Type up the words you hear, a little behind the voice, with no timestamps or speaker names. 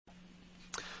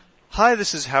Hi,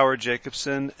 this is Howard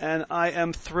Jacobson, and I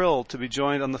am thrilled to be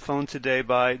joined on the phone today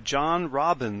by John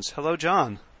Robbins. Hello,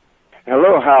 John.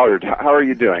 Hello, Howard. How are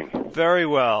you doing? Very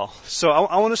well. So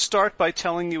I want to start by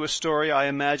telling you a story I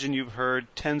imagine you've heard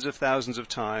tens of thousands of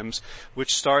times,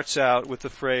 which starts out with the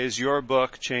phrase, "Your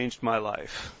book changed my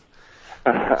life."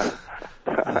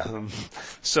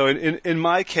 So in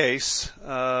my case,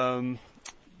 I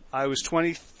was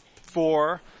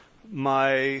 24.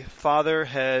 My father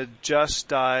had just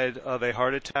died of a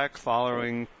heart attack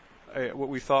following what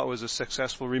we thought was a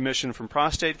successful remission from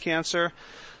prostate cancer.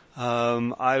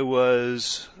 I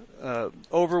was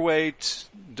overweight,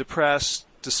 depressed,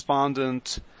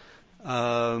 despondent,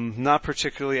 not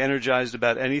particularly energized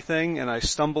about anything, and I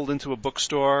stumbled into a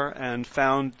bookstore and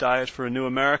found Diet for a New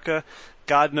America.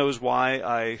 God knows why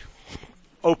I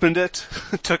opened it,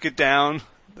 took it down.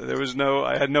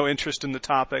 I had no interest in the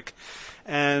topic.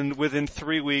 And within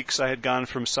 3 weeks, I had gone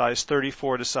from size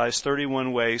 34 to size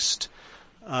 31 waist.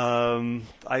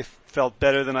 I felt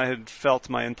better than I had felt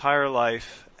my entire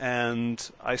life,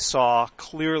 and I saw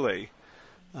clearly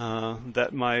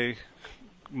that my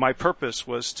purpose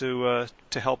was to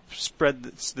help spread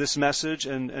this message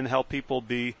and help people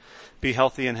be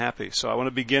healthy and happy. So I want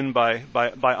to begin by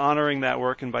honoring that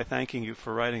work and by thanking you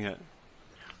for writing it.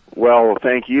 Well,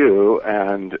 thank you,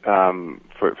 and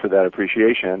for that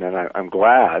appreciation, and I'm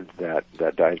glad that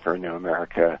Diet for a New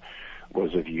America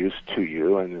was of use to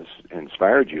you and has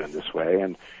inspired you in this way,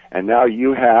 and now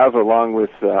you have, along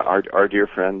with our dear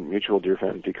friend, mutual dear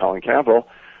friend, D. Colin Campbell,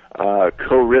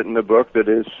 co-written a book that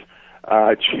is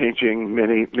changing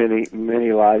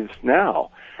many lives now.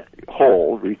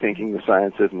 Whole, Rethinking the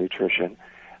Science of Nutrition.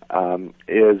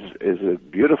 Is a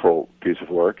beautiful piece of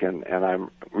work, and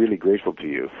I'm really grateful to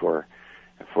you for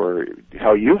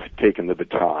how you've taken the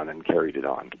baton and carried it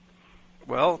on.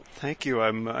 Well, thank you.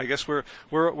 I guess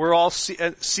we're all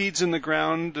seeds in the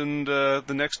ground, and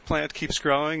the next plant keeps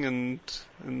growing, and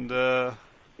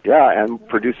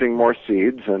producing more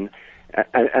seeds, and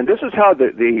this is how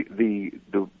the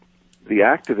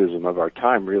activism of our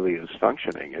time really is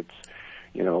functioning. It's,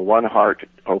 one heart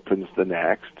opens the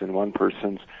next, and one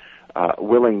person's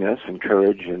willingness and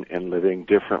courage in living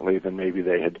differently than maybe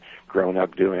they had grown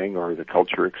up doing or the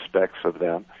culture expects of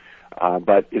them,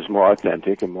 but is more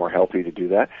authentic and more healthy to do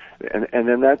that. And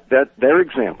then that their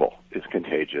example is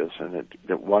contagious, and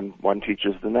that one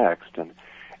teaches the next,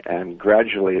 and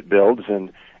gradually it builds,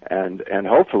 and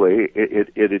hopefully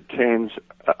it attains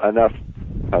enough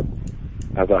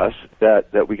of us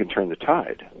that we can turn the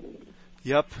tide.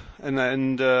 Yep, and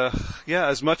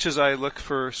as much as I look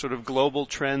for sort of global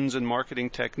trends and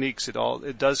marketing techniques,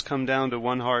 it does come down to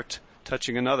one heart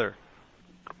touching another.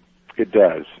 It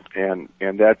does, and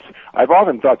I've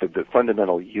often thought that the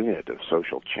fundamental unit of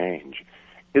social change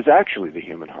is actually the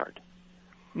human heart.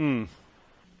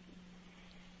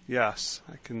 Yes,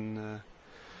 I can.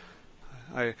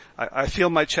 I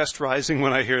feel my chest rising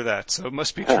when I hear that, so it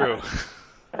must be true.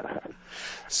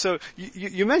 So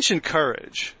you mentioned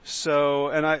courage. So,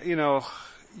 and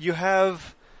you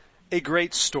have a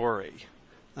great story.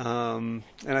 And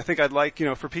I think I'd like,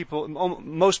 for people,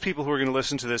 most people who are going to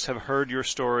listen to this have heard your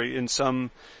story in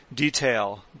some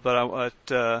detail, but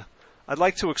I'd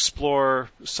like to explore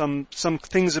some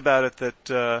things about it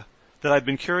that I've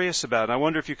been curious about. And I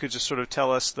wonder if you could just sort of tell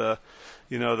us the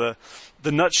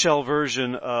nutshell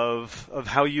version of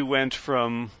how you went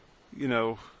from,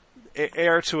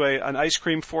 heir to an ice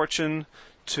cream fortune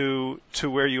to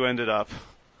where you ended up.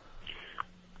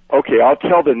 Okay, I'll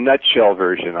tell the nutshell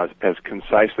version as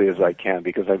concisely as I can,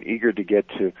 because I'm eager to get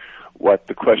to what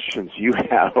the questions you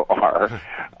have are.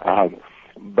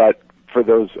 But for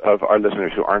those of our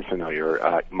listeners who aren't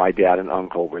familiar, my dad and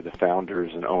uncle were the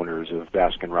founders and owners of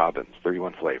Baskin-Robbins,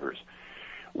 31 flavors,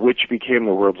 which became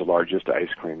the world's largest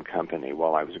ice cream company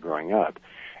while I was growing up.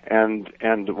 And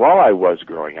while I was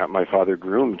growing up, my father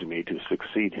groomed me to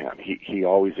succeed him. He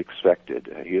always expected,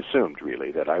 he assumed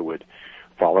really, that I would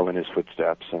follow in his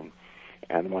footsteps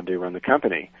and one day run the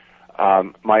company.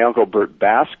 My uncle Bert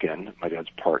Baskin, my dad's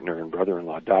partner and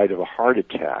brother-in-law, died of a heart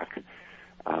attack,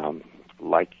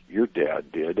 like your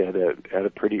dad did at a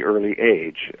pretty early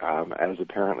age, as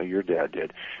apparently your dad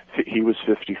did. He was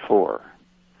 54.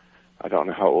 I don't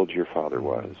know how old your father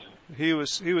was. He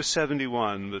was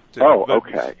 71,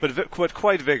 okay. But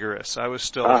quite vigorous. I was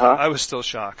still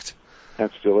shocked.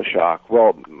 That's still a shock.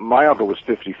 Well, my uncle was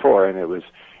 54, and it was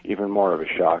even more of a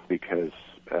shock because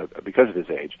of his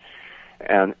age,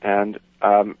 and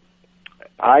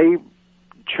I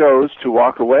chose to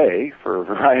walk away for a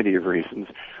variety of reasons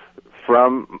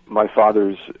from my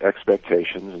father's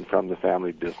expectations and from the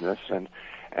family business, and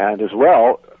as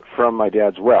well from my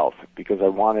dad's wealth because I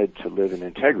wanted to live in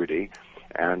integrity,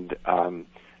 and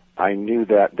I knew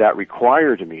that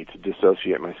required me to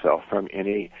dissociate myself from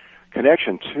any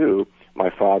connection to my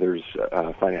father's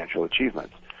financial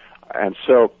achievements. And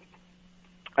so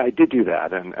I did do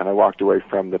that, and I walked away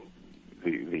from the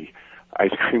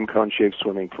ice cream cone-shaped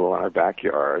swimming pool in our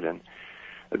backyard and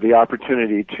the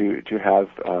opportunity to have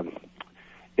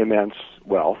immense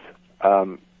wealth,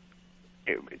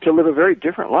 to live a very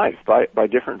different life by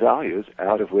different values,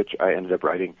 out of which I ended up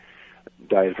writing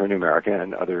Diet for a New America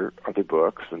and other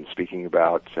books, and speaking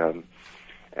about and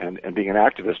being an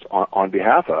activist on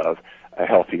behalf of a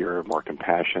healthier, more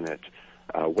compassionate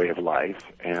way of life,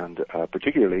 and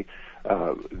particularly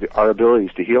our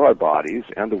abilities to heal our bodies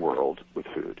and the world with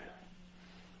food.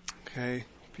 Okay,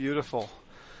 beautiful.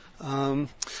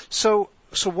 So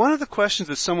one of the questions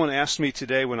that someone asked me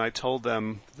today when I told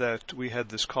them that we had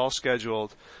this call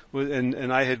scheduled,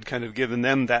 and I had kind of given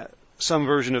them some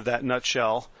version of that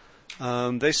nutshell,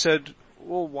 they said,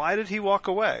 well, why did he walk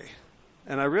away?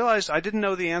 And I realized I didn't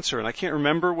know the answer, and I can't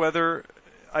remember whether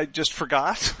I just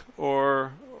forgot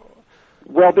or...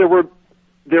 Well, there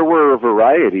were a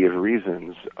variety of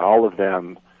reasons, all of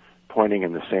them pointing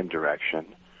in the same direction.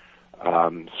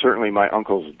 Certainly my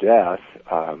uncle's death,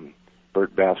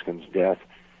 Bert Baskin's death,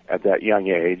 at that young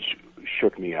age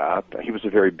shook me up. He was a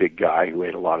very big guy who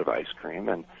ate a lot of ice cream,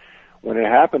 and when it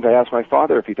happened, I asked my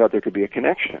father if he thought there could be a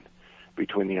connection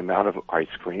between the amount of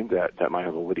ice cream that my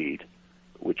uncle would eat,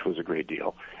 which was a great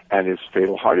deal, and his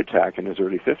fatal heart attack in his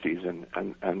early 50s. And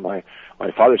my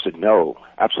father said, no,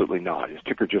 absolutely not. His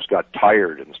ticker just got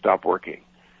tired and stopped working.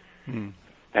 And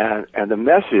the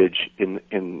message in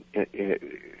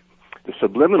the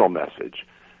subliminal message,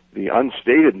 the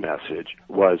unstated message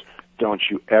was, don't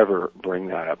you ever bring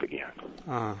that up again.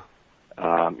 And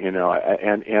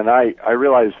I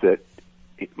realized that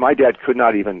my dad could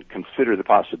not even consider the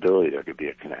possibility there could be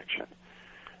a connection.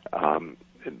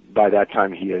 By that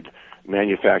time, he had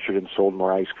manufactured and sold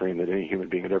more ice cream than any human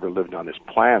being had ever lived on this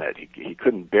planet. He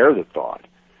couldn't bear the thought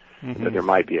that there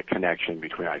might be a connection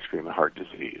between ice cream and heart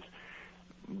disease.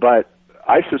 But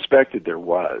I suspected there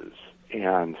was,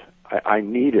 and I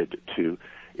needed to,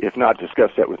 if not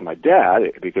discuss that with my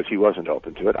dad, because he wasn't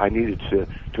open to it, I needed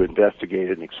to investigate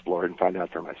it and explore it and find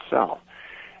out for myself.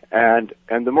 And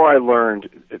the more I learned,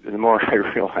 the more I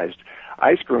realized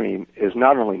ice cream is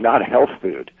not only not a health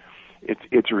food,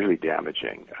 it's really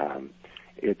damaging.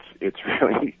 It's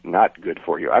really not good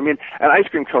for you. I mean, an ice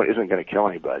cream cone isn't going to kill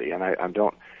anybody, and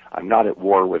I'm not at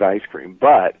war with ice cream,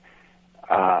 but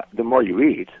the more you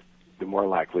eat, the more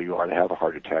likely you are to have a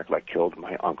heart attack like killed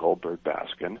my uncle, Bert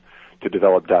Baskin, to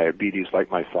develop diabetes like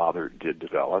my father did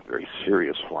develop, a very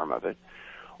serious form of it,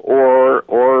 or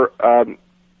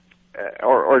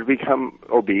to become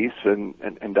obese and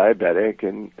diabetic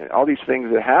and all these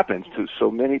things that happen to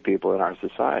so many people in our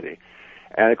society.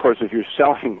 And of course, if you're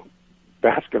selling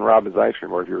Baskin-Robbins ice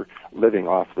cream, or if you're living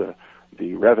off the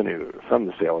revenue from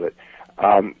the sale of it,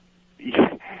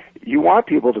 you want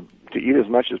people to eat as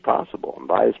much as possible and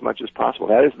buy as much as possible.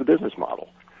 That is the business model.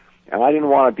 And I didn't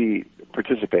want to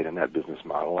participate in that business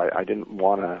model. I didn't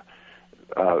want to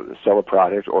sell a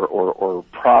product or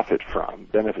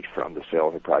benefit from the sale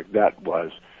of a product that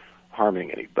was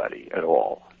harming anybody at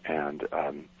all. And,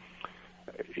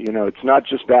 it's not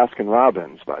just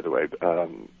Baskin-Robbins, by the way.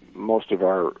 Most of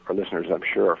our listeners, I'm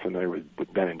sure, are familiar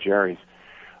with Ben & Jerry's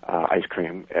ice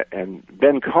cream. And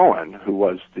Ben Cohen, who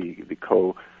was the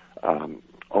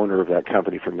owner of that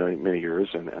company for many years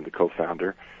and the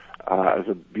co-founder, is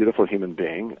a beautiful human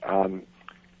being.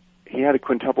 He had a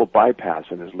quintuple bypass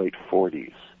in his late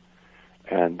 40s.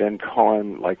 And Ben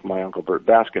Cohen, like my uncle Bert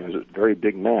Baskin, is a very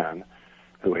big man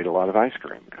who ate a lot of ice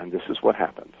cream. And this is what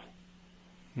happens.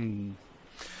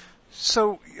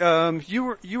 So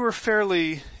you were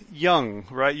fairly young,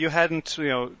 right? You hadn't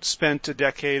spent a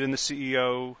decade in the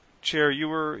CEO chair. You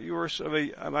were sort of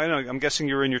I'm guessing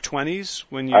you were in your 20s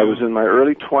when you... I was in my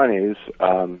early 20s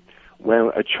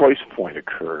when a choice point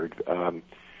occurred.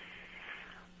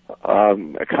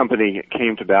 A company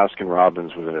came to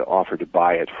Baskin-Robbins with an offer to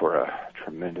buy it for a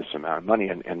tremendous amount of money,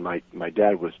 and my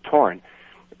dad was torn.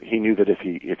 He knew that if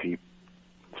he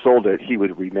sold it, he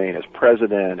would remain as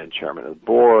president and chairman of the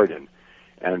board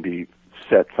and be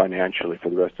set financially for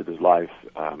the rest of his life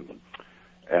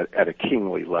at a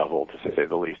kingly level, to say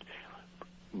the least.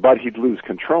 But he'd lose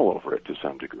control over it to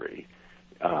some degree,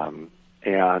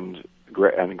 and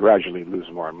gradually lose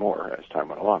more and more as time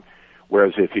went along.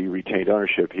 Whereas if he retained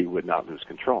ownership, he would not lose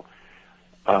control.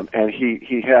 And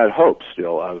he had hope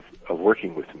still of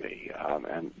working with me,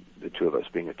 and the two of us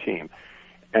being a team.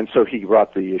 And so he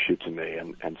brought the issue to me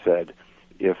and said,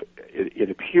 if it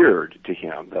appeared to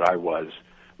him that I was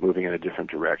moving in a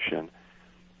different direction,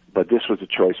 but this was a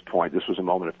choice point, this was a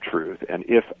moment of truth, and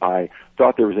if I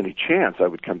thought there was any chance I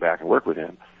would come back and work with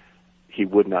him, he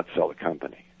would not sell the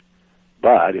company.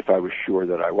 But if I was sure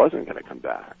that I wasn't going to come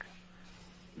back,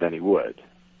 then he would.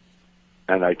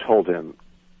 And I told him,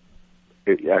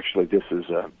 actually, this is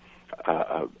a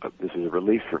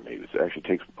relief for me. This actually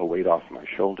takes a weight off my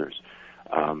shoulders.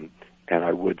 And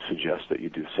I would suggest that you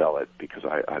do sell it because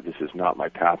this is not my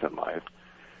path in life.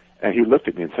 And he looked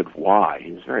at me and said, why?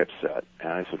 He was very upset.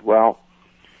 And I said, well,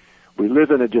 we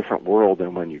live in a different world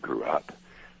than when you grew up.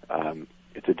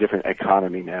 It's a different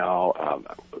economy now.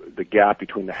 The gap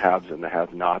between the haves and the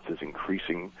have-nots is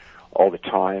increasing all the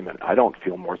time, and I don't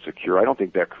feel more secure. I don't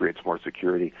think that creates more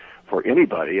security for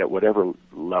anybody at whatever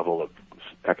level of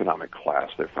economic class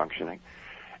they're functioning.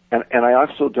 And I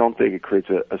also don't think it creates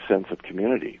a sense of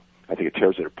community. I think it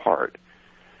tears it apart.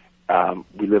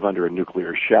 We live under a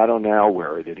nuclear shadow now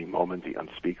where at any moment the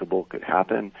unspeakable could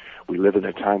happen. We live in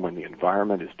a time when the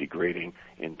environment is degrading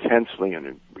intensely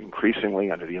and increasingly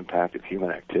under the impact of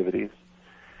human activities.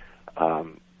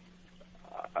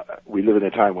 We live in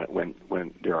a time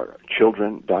when there are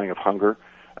children dying of hunger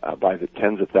by the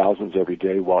tens of thousands every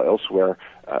day, while elsewhere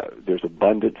there's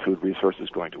abundant food resources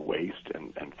going to waste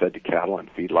and fed to cattle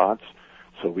and feedlots.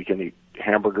 So we can eat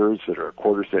hamburgers that are a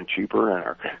quarter-cent cheaper, and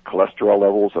our cholesterol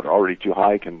levels that are already too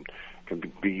high can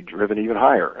be driven even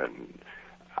higher. And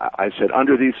I said,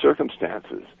 under these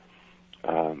circumstances,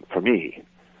 for me,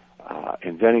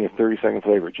 inventing a 30-second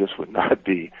flavor just would not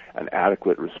be an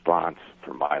adequate response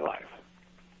for my life.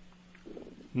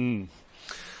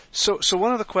 So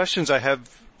one of the questions I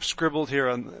have scribbled here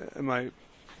in my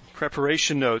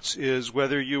preparation notes is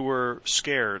whether you were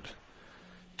scared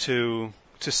to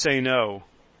say no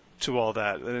to all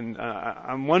that. And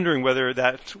I'm wondering whether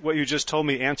what you just told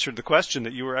me answered the question,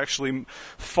 that you were actually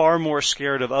far more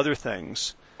scared of other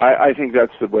things. I think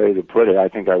that's the way to put it. I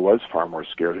think I was far more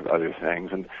scared of other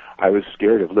things, and I was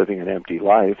scared of living an empty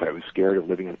life. I was scared of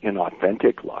living an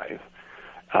inauthentic life.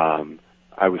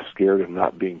 I was scared of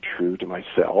not being true to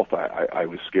myself. I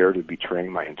was scared of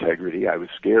betraying my integrity. I was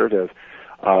scared of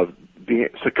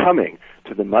succumbing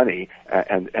to the money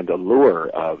and the lure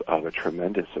of a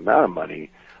tremendous amount of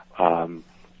money, and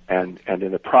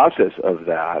in the process of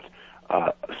that,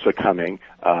 succumbing,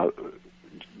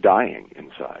 dying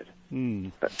inside.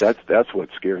 That's what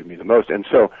scared me the most. And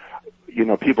so,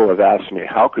 people have asked me,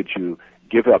 how could you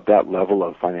give up that level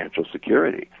of financial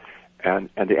security? And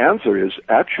the answer is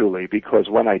actually because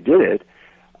when I did it,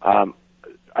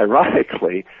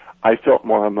 ironically, I felt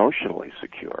more emotionally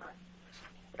secure.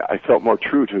 I felt more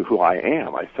true to who I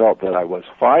am. I felt that I was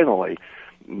finally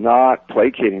not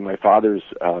placating my father's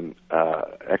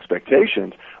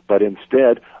expectations, but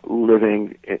instead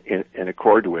living in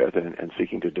accord with and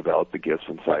seeking to develop the gifts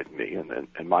inside me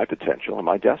and my potential and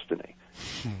my destiny.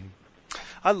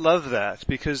 I love that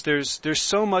because there's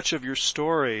so much of your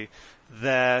story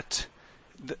that,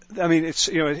 I mean,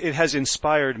 it has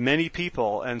inspired many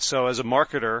people, and so as a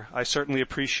marketer, I certainly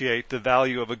appreciate the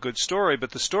value of a good story,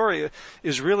 but the story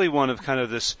is really one of kind of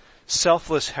this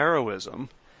selfless heroism.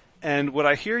 And what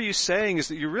I hear you saying is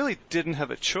that you really didn't have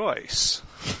a choice.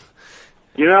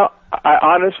 I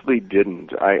honestly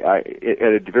didn't. I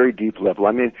at a very deep level.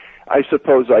 I mean, I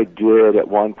suppose I did at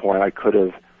one point. I could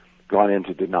have gone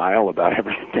into denial about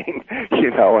everything,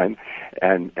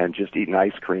 and just eaten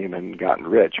ice cream and gotten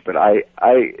rich. But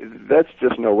that's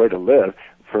just no way to live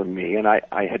for me. And I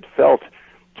had felt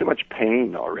too much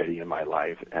pain already in my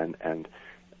life, and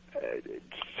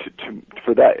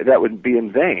for that would be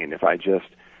in vain if I just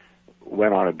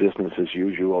went on a business as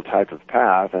usual type of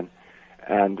path.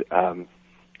 And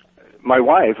my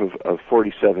wife of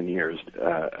 47 years,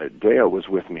 Dea, was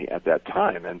with me at that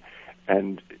time,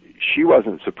 and she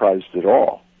wasn't surprised at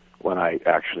all when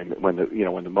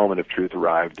the moment of truth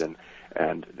arrived, and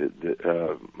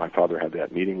my father had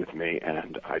that meeting with me,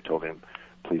 and I told him,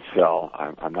 please sell,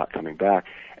 I'm not coming back.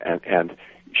 And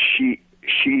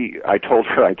I told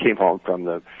her, I came home from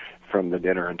the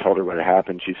dinner and told her what had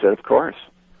happened. She said, of course.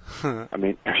 I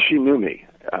mean, she knew me.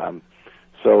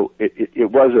 So it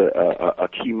was a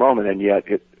key moment, and yet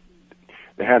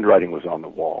the handwriting was on the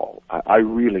wall. I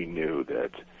really knew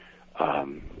that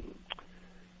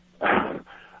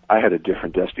I had a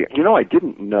different destiny. I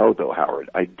didn't know, though, Howard.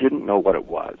 I didn't know what it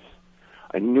was.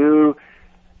 I knew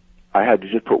I had to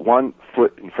just put one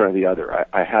foot in front of the other.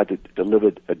 I had to live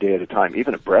a day at a time,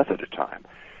 even a breath at a time,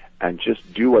 and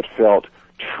just do what felt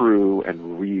true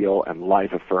and real and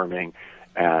life-affirming,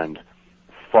 and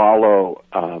follow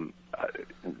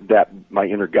that my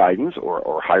inner guidance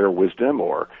or higher wisdom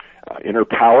or inner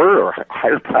power or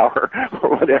higher power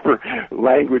or whatever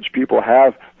language people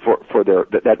have for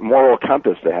that moral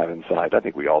compass they have inside. I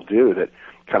think we all do, that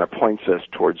kind of points us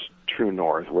towards true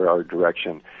north, where our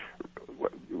direction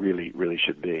really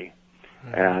should be.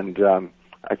 And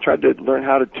I tried to learn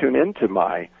how to tune into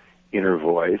my inner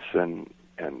voice and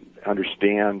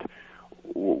understand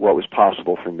what was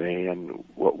possible for me and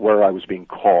where I was being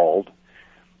called,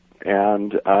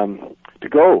 and to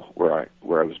go where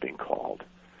I was being called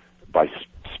by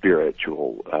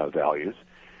spiritual values,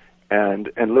 and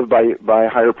live by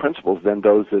higher principles than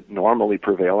those that normally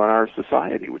prevail in our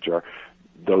society, which are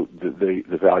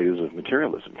the values of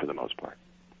materialism for the most part.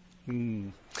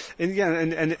 Mm. And yeah,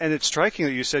 and it's striking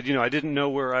that you said, I didn't know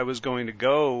where I was going to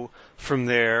go from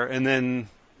there, and then,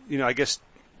 I guess,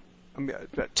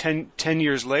 about 10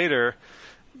 years later,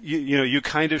 you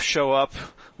kind of show up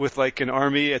with like an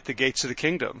army at the gates of the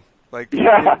kingdom. Like,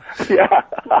 yeah.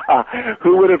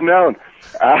 Who would have known?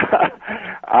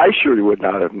 I surely would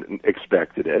not have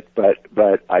expected it,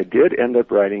 but I did end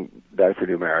up writing Die for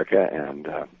New America, and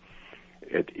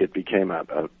it became a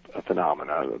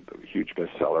phenomenon, a huge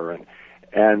bestseller,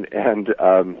 and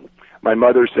my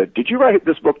mother said, "Did you write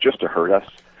this book just to hurt us?"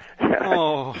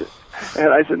 Oh. And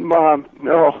I said, "Mom,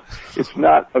 no, it's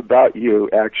not about you,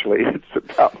 actually. It's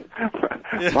about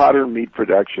modern meat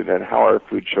production and how our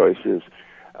food choices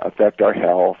affect our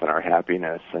health and our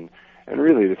happiness and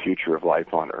really the future of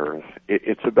life on Earth.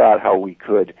 It's about how we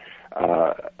could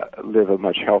live a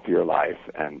much healthier life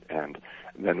and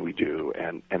than we do,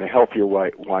 and a healthier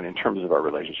one in terms of our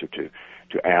relationship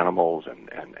to animals and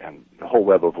the whole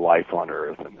web of life on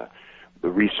Earth and the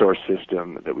resource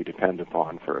system that we depend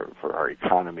upon for our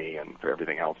economy and for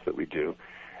everything else that we do.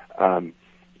 And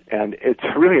it's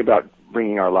really about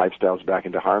bringing our lifestyles back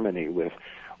into harmony with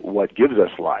what gives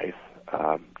us life.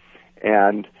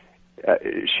 And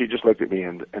she just looked at me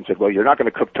and said, "Well, you're not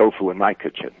going to cook tofu in my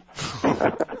kitchen."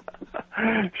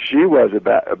 She was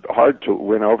hard to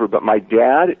win over, but my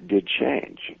dad did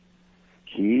change.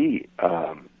 He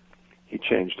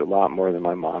changed a lot more than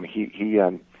my mom. He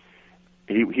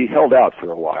held out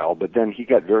for a while, but then he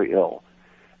got very ill,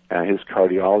 and his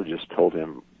cardiologist told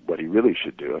him what he really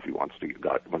should do if he wanted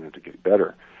to get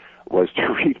better was to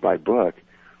read my book,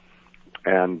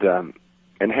 and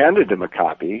handed him a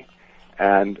copy.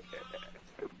 And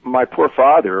my poor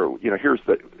father, here's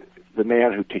the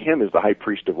man who to him is the high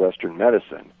priest of Western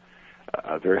medicine,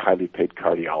 a very highly paid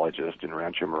cardiologist in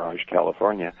Rancho Mirage,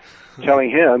 California, telling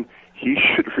him he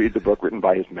should read the book written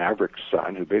by his maverick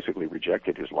son, who basically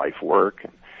rejected his life work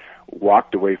and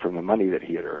walked away from the money that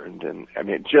he had earned. And I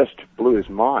mean, it just blew his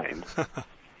mind.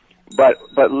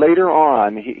 But later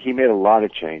on, he made a lot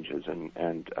of changes,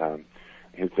 and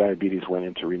his diabetes went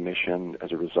into remission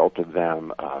as a result of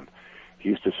them. He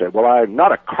used to say, "Well, I'm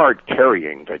not a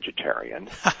card-carrying vegetarian,"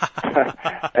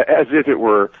 as if it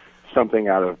were something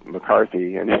out of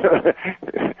McCarthy. And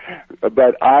but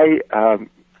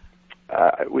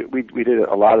we did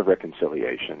a lot of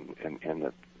reconciliation in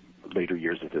the later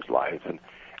years of his life,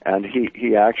 and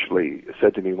he actually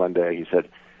said to me one day, he said,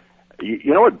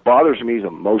 "You know what bothers me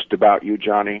the most about you,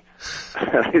 Johnny?"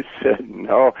 I said,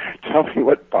 "No, tell me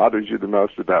what bothers you the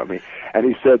most about me." And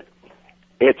he said,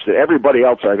 "It's that everybody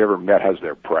else I've ever met has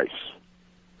their price,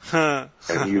 and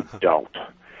you don't."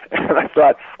 And I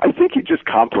thought, I think he just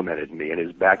complimented me in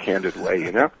his backhanded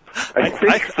way,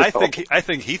 I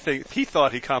think he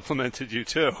thought he complimented you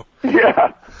too.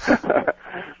 Yeah.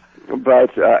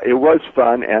 But it was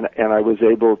fun, and I was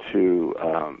able to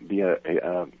be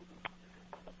an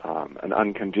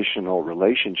unconditional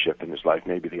relationship in his life,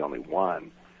 maybe the only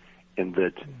one, in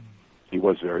that he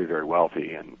was very, very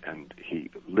wealthy, and he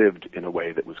lived in a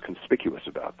way that was conspicuous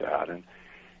about that,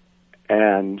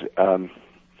 and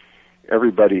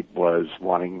everybody was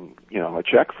wanting, a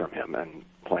check from him and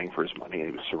playing for his money,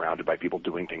 and he was surrounded by people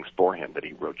doing things for him that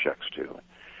he wrote checks to,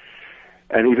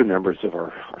 and even members of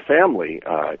our family,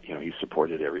 he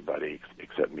supported everybody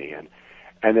except me,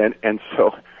 and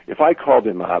so if I called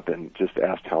him up and just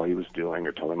asked how he was doing,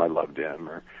 or told him I loved him,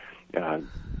 or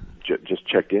just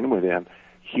checked in with him,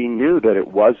 he knew that it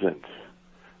wasn't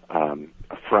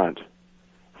a front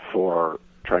for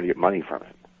trying to get money from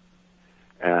it.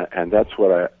 And that's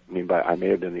what I mean by I may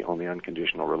have been the only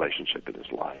unconditional relationship in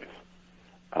his life.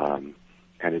 And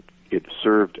it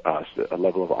served us. A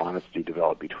level of honesty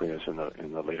developed between us in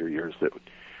the later years that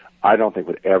I don't think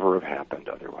would ever have happened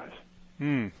otherwise.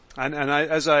 And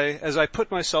as I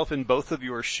put myself in both of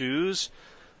your shoes,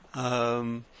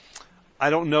 I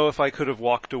don't know if I could have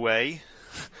walked away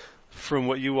from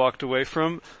what you walked away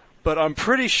from, but I'm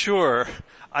pretty sure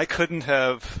I couldn't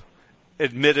have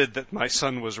admitted that my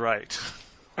son was right.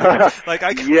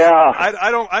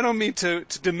 I don't mean to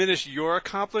diminish your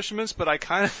accomplishments, but I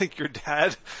kind of think your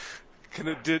dad kind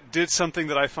of did something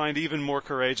that I find even more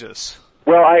courageous.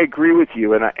 Well, I agree with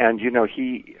you, and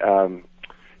he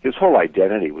his whole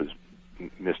identity was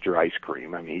Mr. Ice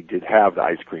Cream. I mean, he did have the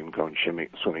ice cream cone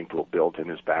swimming pool built in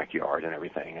his backyard and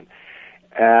everything,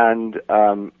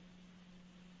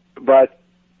 but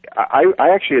I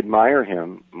actually admire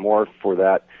him more for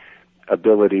that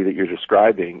ability that you're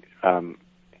describing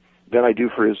than I do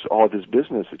for all of his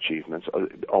business achievements,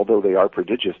 although they are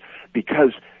prodigious,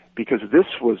 because this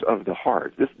was of the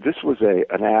heart. This was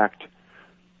an act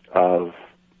of.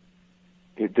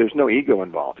 There's no ego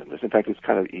involved in this. In fact, it's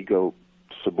kind of ego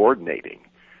subordinating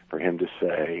for him to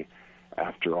say,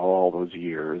 after all those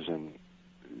years, and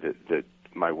that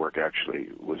my work actually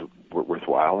was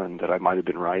worthwhile and that I might have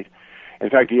been right. In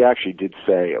fact, he actually did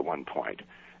say at one point,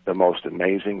 the most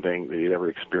amazing thing that he'd ever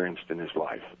experienced in his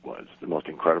life was, the most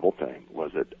incredible thing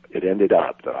was that it ended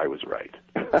up that I was right.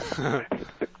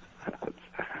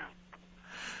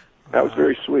 That was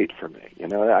very sweet for me.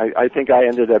 I think I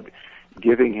ended up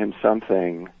giving him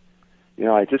something.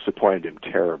 I disappointed him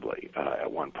terribly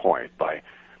at one point by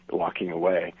walking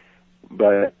away.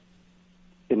 But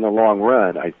in the long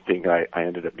run, I think I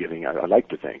ended up giving, I like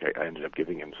to think I ended up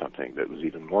giving him something that was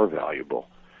even more valuable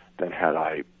than had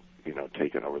I,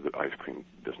 taken over the ice cream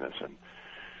business and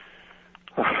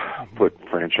put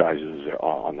franchises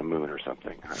on the moon or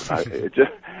something. I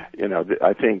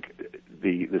think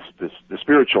the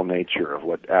spiritual nature of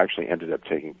what actually ended up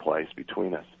taking place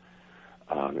between us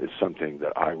is something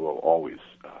that I will always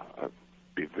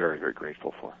be very, very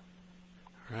grateful for.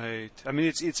 Right. I mean,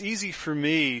 it's easy for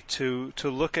me to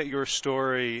look at your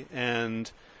story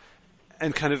and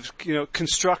kind of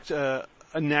construct a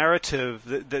narrative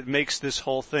that makes this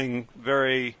whole thing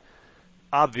very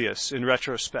obvious in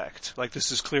retrospect. Like,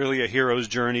 this is clearly a hero's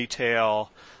journey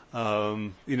tale.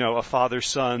 A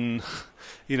father-son.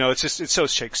 It's so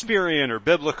Shakespearean or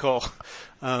biblical.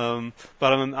 But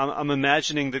I'm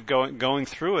imagining that going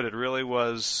through it really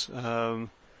was,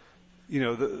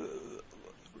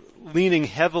 leaning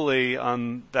heavily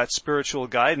on that spiritual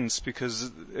guidance, because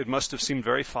it must have seemed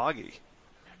very foggy.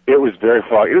 It was very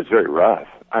foggy. It was very rough.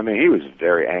 I mean, he was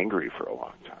very angry for a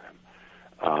long time.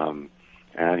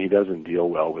 And he didn't deal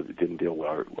well with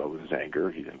his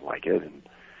anger. He didn't like it.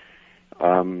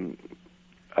 And,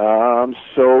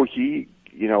 so he,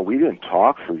 we didn't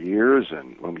talk for years,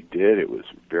 and when we did, it was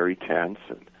very tense,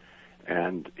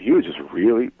 and he was just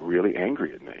really, really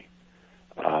angry at me.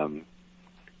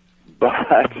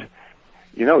 But,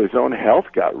 his own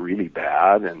health got really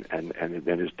bad, and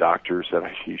then his doctor said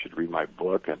he should read my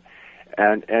book,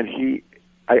 and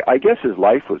I guess his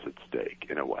life was at stake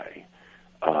in a way.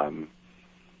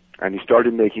 And he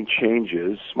started making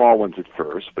changes, small ones at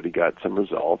first, but he got some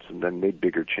results, and then made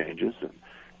bigger changes and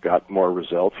got more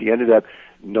results. He ended up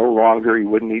he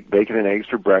wouldn't eat bacon and eggs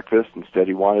for breakfast. Instead,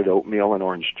 he wanted oatmeal and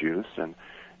orange juice and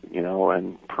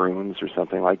prunes or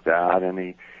something like that. And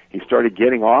he started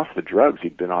getting off the drugs.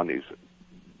 He'd been on these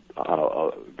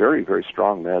very, very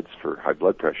strong meds for high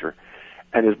blood pressure.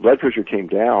 And his blood pressure came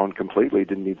down completely,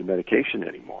 didn't need the medication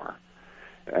anymore.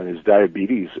 And his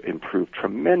diabetes improved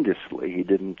tremendously. He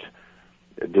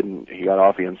got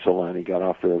off the insulin, he got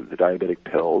off the diabetic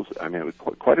pills. I mean, it was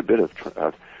quite a bit of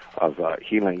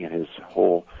healing in his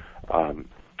whole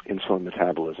insulin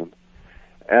metabolism.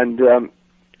 And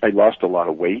I lost a lot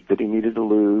of weight that he needed to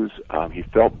lose. He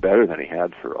felt better than he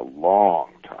had for a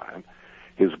long time.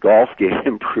 His golf game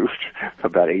improved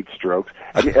about 8 strokes.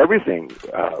 I mean, everything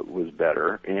was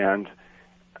better. And,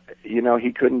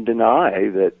 he couldn't deny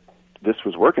that this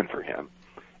was working for him.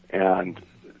 And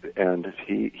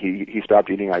he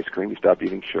stopped eating ice cream. He stopped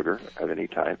eating sugar of any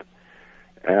type.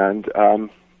 And, I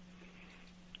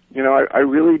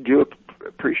really do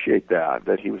appreciate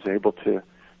that he was able to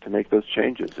make those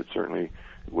changes. It certainly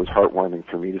was heartwarming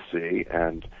for me to see.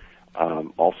 And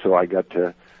also I got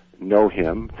to know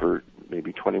him for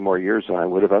maybe 20 more years than I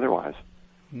would have otherwise.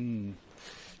 Mm.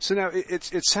 So now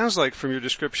it sounds like, from your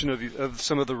description of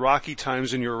some of the rocky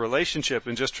times in your relationship,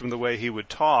 and just from the way he would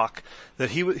talk,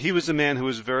 that he was a man who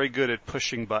was very good at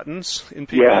pushing buttons in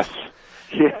people.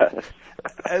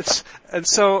 Yes. And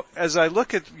so as I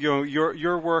look at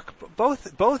your work,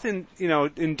 both in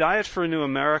Diet for a New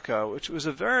America, which was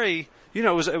a very it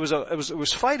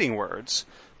was fighting words,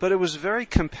 but it was very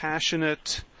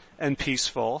compassionate and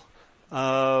peaceful,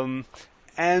 and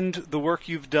the work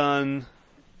you've done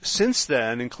since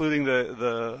then, including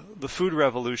the food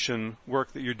revolution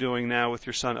work that you're doing now with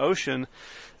your son Ocean,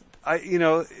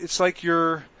 it's like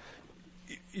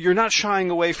you're not shying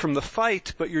away from the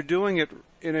fight, but you're doing it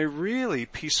in a really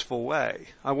peaceful way.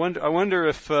 I wonder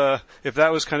if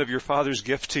that was kind of your father's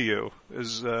gift to you.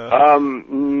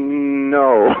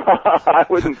 No, I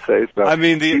wouldn't say so. I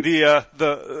mean,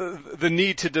 the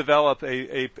need to develop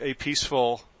a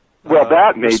peaceful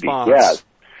that may response. be, yes,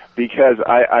 because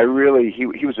I really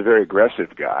he was a very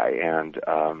aggressive guy and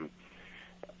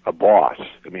a boss.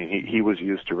 I mean, he was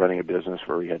used to running a business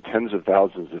where he had tens of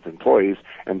thousands of employees,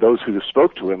 and those who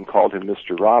spoke to him called him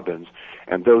Mr. Robbins,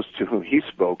 and those to whom he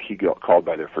spoke, he got called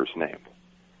by their first name.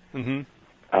 Mm-hmm.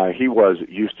 He was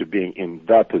used to being in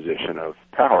the position of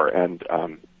power, and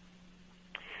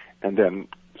then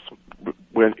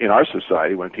when in our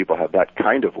society, when people have that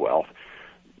kind of wealth,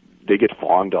 they get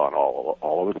fawned on all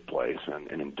over the place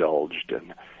and indulged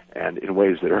and in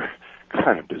ways that are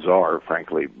kind of bizarre,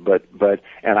 frankly, but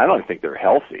and I don't think they're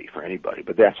healthy for anybody,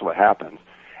 but that's what happens.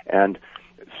 And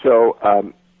so,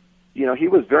 he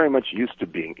was very much used to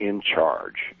being in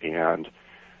charge. And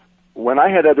when I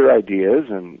had other ideas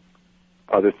and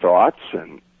other thoughts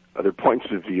and other points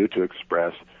of view to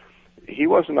express, he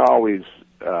wasn't always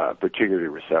particularly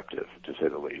receptive, to say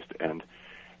the least. And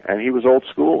he was old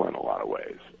school in a lot of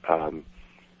ways.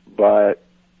 But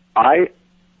I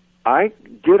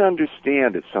did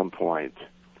understand at some point.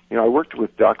 I worked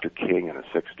with Dr. King in the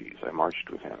 '60s. I marched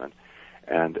with him,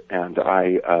 and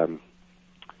I.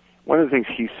 One of the things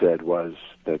he said was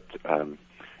that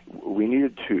we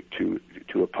needed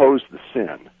to oppose the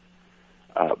sin,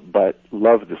 but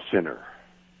love the sinner.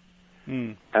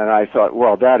 Mm. And I thought,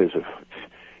 well, that is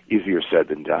easier said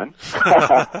than done.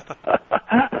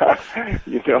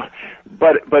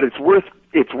 But it's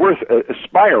worth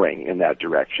aspiring in that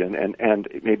direction, and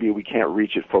maybe we can't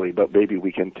reach it fully, but maybe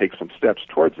we can take some steps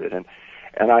towards it.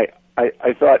 And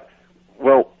I thought,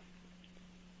 well,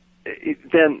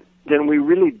 then we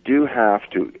really do have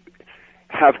to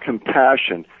have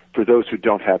compassion for those who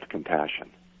don't have compassion.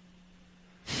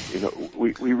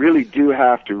 We really do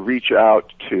have to reach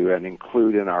out to and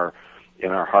include in our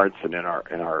hearts and in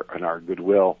our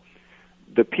goodwill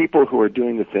the people who are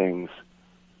doing the things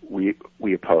we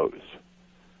oppose.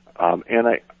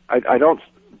 And I don't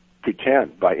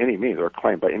pretend by any means or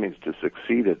claim by any means to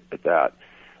succeed at that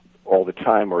all the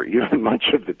time or even much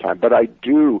of the time, but I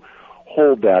do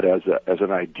hold that as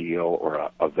an ideal or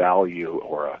a value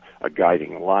or a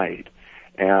guiding light.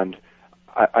 And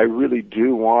I really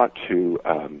do want to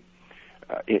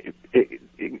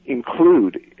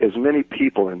include as many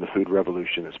people in the food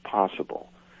revolution as possible.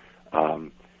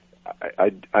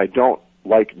 I don't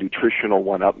like nutritional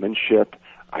one-upmanship.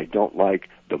 I don't like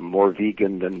the more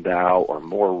vegan than thou or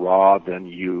more raw than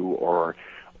you or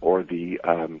the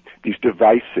these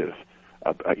divisive,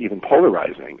 even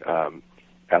polarizing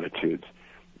attitudes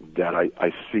that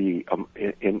I see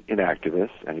in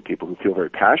activists and in people who feel very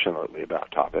passionately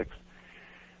about topics.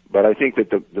 But I think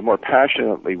that the more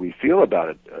passionately we feel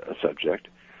about a subject,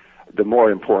 the more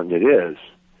important it is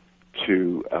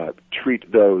to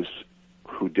treat those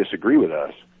who disagree with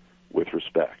us with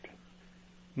respect.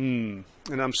 And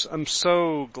I'm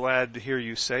so glad to hear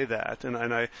you say that. And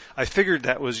I figured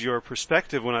that was your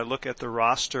perspective when I look at the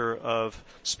roster of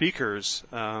speakers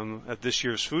at this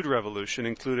year's Food Revolution,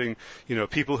 including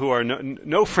people who are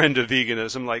no friend of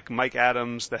veganism, like Mike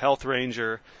Adams, the Health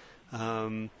Ranger,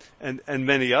 and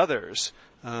many others.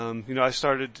 I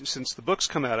started, since the book's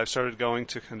come out, I've started going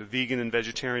to kind of vegan and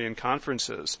vegetarian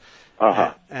conferences.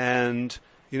 Uh-huh. And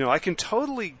I can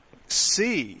totally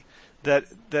see that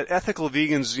ethical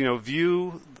vegans,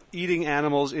 view eating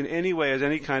animals in any way as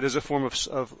any kind as a form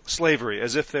of slavery,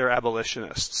 as if they're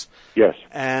abolitionists. Yes.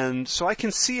 And so I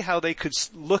can see how they could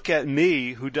look at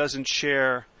me, who doesn't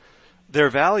share their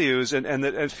values,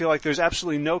 and feel like there's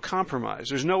absolutely no compromise.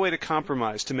 There's no way to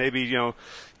compromise to maybe,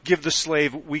 give the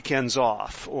slave weekends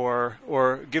off or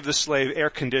give the slave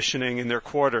air conditioning in their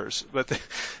quarters. But,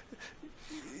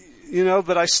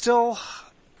 but I still,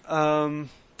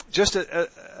 just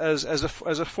as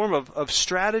a form of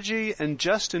strategy and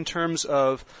just in terms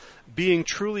of being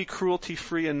truly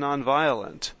cruelty-free and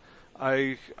nonviolent,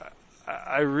 I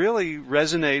really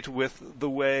resonate with the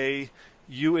way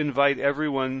you invite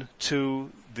everyone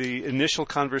to the initial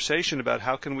conversation about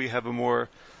how can we have a more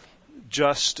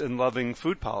just and loving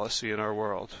food policy in our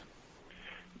world.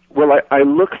 Well, I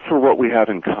look for what we have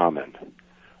in common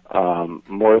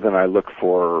more than I look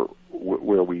for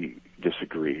where we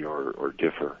disagree or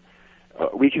differ.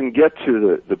 We can get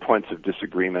to the points of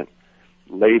disagreement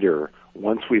later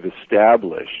once we've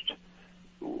established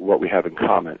what we have in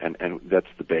common, and that's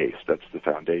the base, that's the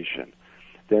foundation.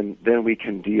 Then we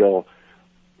can deal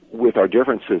with our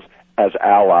differences as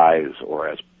allies or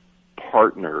as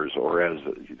partners or as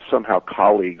somehow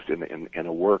colleagues in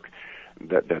a work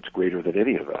that's greater than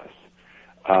any of us,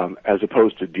 as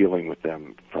opposed to dealing with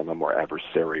them from a more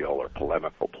adversarial or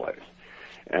polemical place.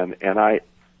 And I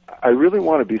really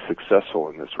want to be successful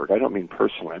in this work. I don't mean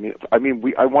personally.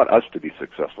 I want us to be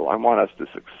successful. I want us to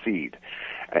succeed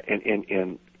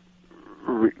in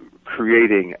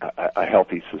creating a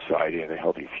healthy society and a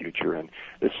healthy future. And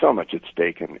there's so much at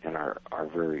stake in our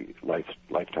very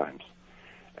lifetimes.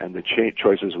 And the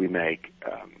choices we make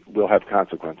will have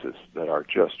consequences that are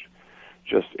just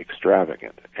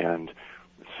extravagant. And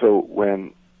so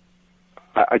when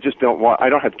I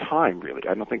don't have time really.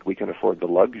 I don't think we can afford the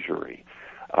luxury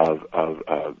of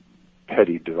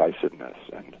petty divisiveness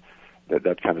and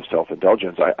that kind of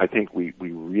self-indulgence. I think we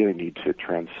really need to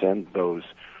transcend those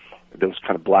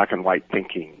kind of black and white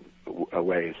thinking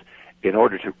ways in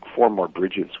order to form more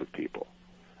bridges with people.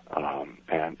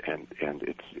 And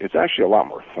it's actually a lot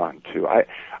more fun too.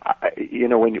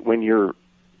 When you're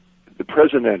the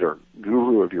president or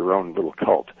guru of your own little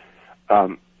cult,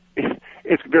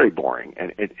 it's very boring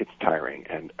and it's tiring.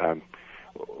 And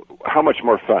how much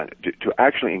more fun to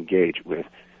actually engage with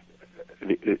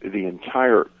the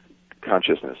entire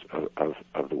consciousness of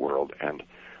the world and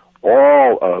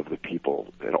all of the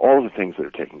people and all the things that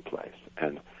are taking place,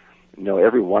 and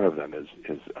every one of them is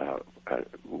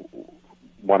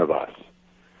one of us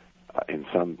in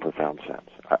some profound sense.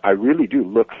 I really do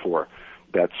look for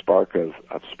that spark of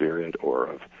spirit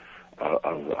or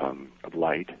of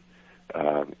light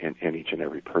in each and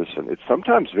every person. It's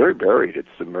sometimes very buried. It's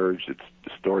submerged. It's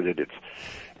distorted.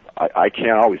 I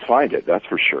can't always find it. That's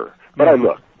for sure. But I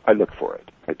look for it.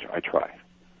 I try.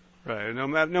 Right. No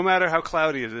matter how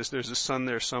cloudy it is, there's a sun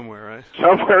there somewhere, right?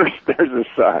 Somewhere there's a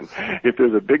sun. If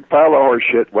there's a big pile of horse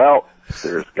shit, well,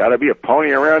 there's got to be a pony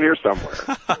around here somewhere.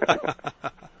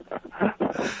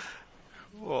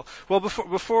 Well,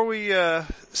 before we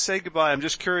say goodbye, I'm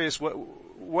just curious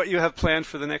what you have planned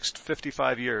for the next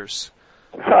 55 years.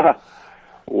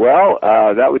 Well,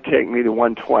 that would take me to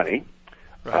 120.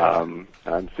 Right.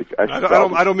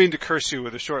 I don't mean to curse you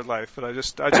with a short life, but I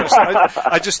just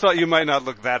thought you might not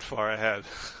look that far ahead.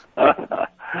 Right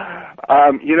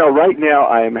now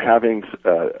I am having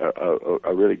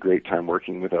a really great time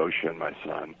working with Ocean, my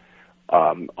son,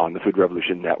 on the Food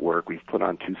Revolution Network. We've put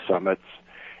on 2 summits,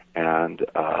 and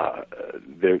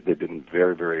they've been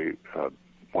very, very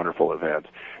wonderful events.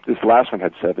 This last one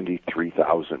had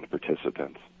 73,000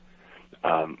 participants.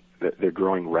 They're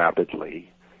growing rapidly.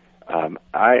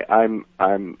 I'm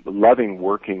loving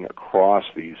working across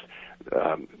these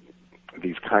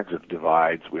kinds of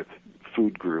divides with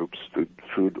food groups,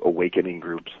 food awakening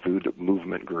groups, food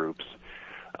movement groups,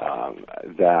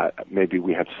 that maybe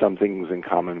we have some things in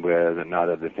common with and not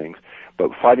other things,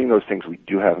 but finding those things we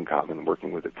do have in common and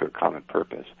working with it for a common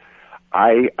purpose.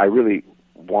 I really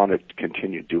want to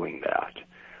continue doing that.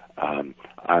 I'm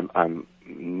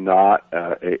not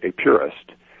a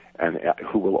purist, and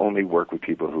who will only work with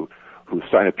people who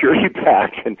sign a purity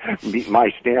pact and meet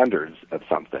my standards of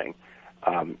something.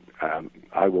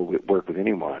 I will work with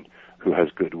anyone who has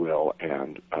goodwill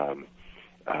and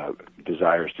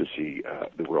desires to see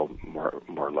the world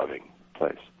more loving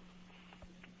place.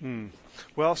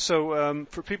 Well, so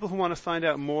for people who want to find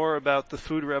out more about the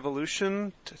Food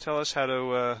Revolution, tell us how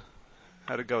to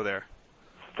go there.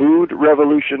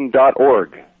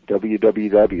 Foodrevolution.org.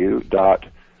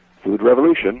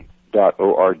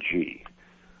 www.foodrevolution.org.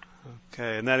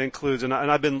 Okay, and that includes, and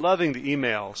I've been loving the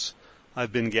emails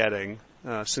I've been getting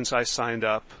since I signed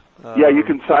up. Yeah, you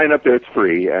can sign up there. It's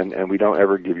free, and we don't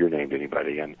ever give your name to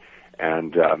anybody, and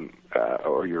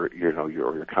or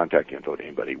your contact info to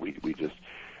anybody. We just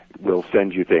will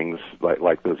send you things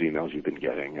like those emails you've been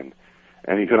getting, and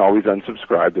you can always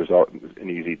unsubscribe. There's an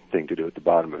easy thing to do at the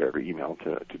bottom of every email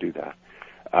to do that.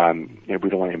 We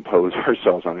don't want to impose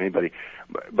ourselves on anybody,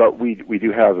 but we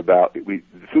do have the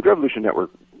Food Revolution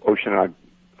Network. Ocean and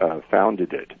I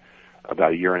founded it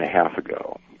about 1.5 years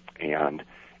ago, and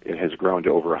it has grown to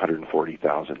over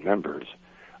 140,000 members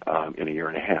in 1.5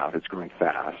 years. It's growing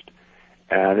fast,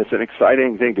 and it's an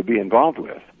exciting thing to be involved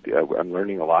with. I'm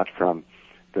learning a lot from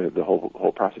the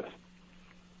whole process.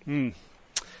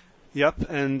 Yep,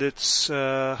 and it's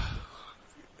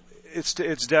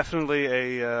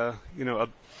definitely a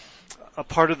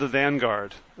part of the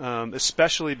vanguard,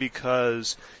 especially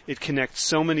because it connects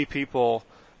so many people,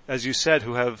 as you said,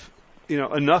 who have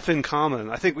enough in common.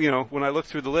 I think when I looked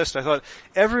through the list, I thought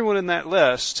everyone in that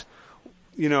list,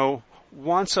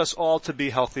 wants us all to be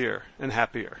healthier and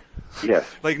happier. Yes.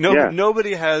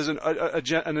 Nobody has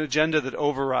an agenda that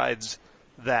overrides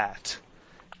that.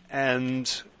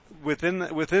 And within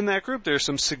that group, there's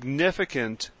some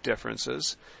significant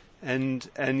differences, and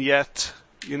yet,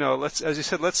 let's, as you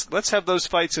said, let's have those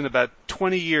fights in about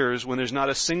 20 years when there's not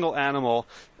a single animal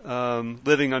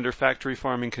living under factory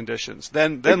farming conditions.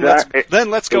 Then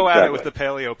let's go at it with the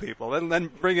paleo people. Then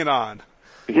bring it on.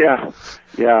 Yeah,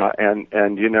 and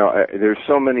there's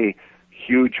so many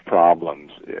huge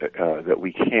problems that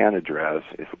we can address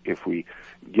if we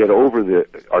get over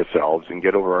ourselves and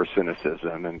get over our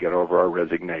cynicism and get over our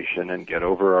resignation and get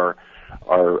over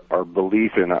our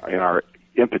belief in our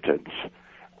impotence,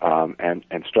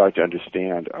 and start to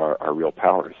understand our real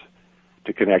powers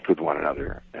to connect with one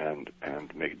another and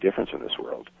make a difference in this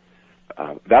world.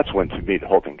 That's when, to me, the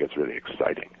whole thing gets really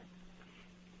exciting.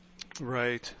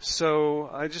 Right. So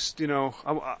I just,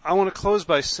 I want to close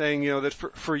by saying, that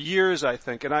for years, I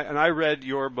think, and I read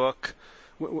your book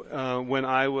when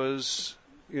I was,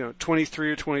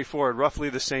 23 or 24, at roughly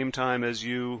the same time as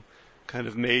you kind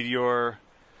of made your,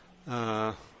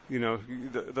 the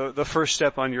first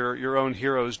step on your own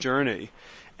hero's journey.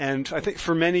 And I think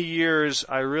for many years,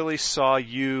 I really saw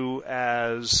you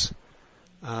as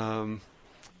a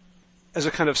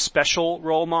kind of special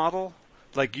role model.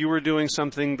 Like you were doing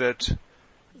something that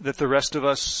the rest of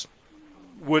us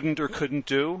wouldn't or couldn't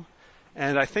do.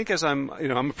 And I think as I'm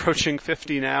approaching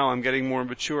 50 now, I'm getting more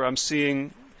mature. I'm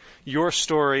seeing your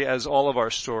story as all of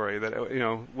our story, that,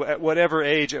 at whatever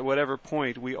age, at whatever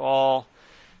point, we all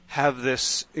have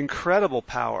this incredible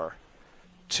power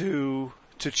to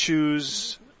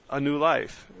choose a new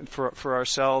life for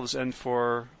ourselves and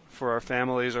for our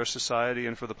families, our society,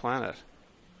 and for the planet.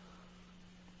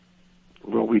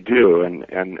 Well, we do, and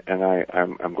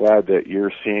I'm glad that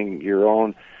you're seeing your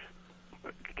own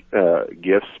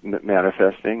gifts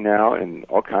manifesting now in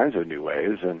all kinds of new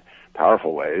ways and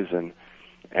powerful ways, and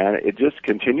it just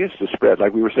continues to spread.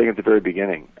 Like we were saying at the very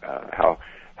beginning, how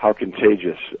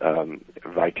contagious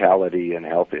vitality and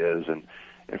health is, and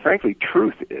frankly,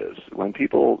 truth is. When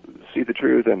people see the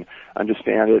truth and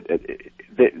understand it,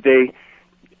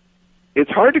 it's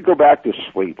hard to go back to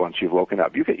sleep once you've woken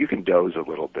up. You can doze a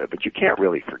little bit, but you can't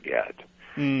really forget.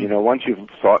 Once you've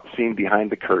seen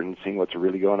behind the curtain, seen what's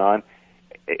really going on,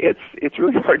 it's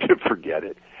really hard to forget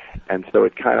it. And so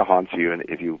it kind of haunts you, and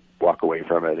if you walk away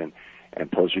from it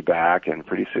and pulls you back, and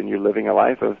pretty soon you're living a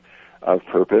life of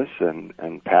purpose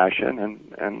and passion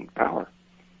and power.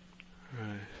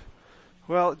 Right.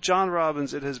 Well, John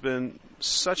Robbins, it has been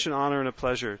such an honor and a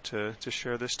pleasure to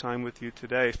share this time with you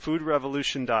today.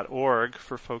 Foodrevolution.org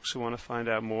for folks who want to find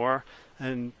out more.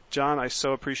 And John, I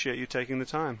so appreciate you taking the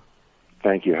time.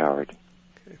 Thank you, Howard.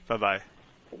 Okay, bye-bye.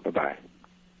 Bye-bye.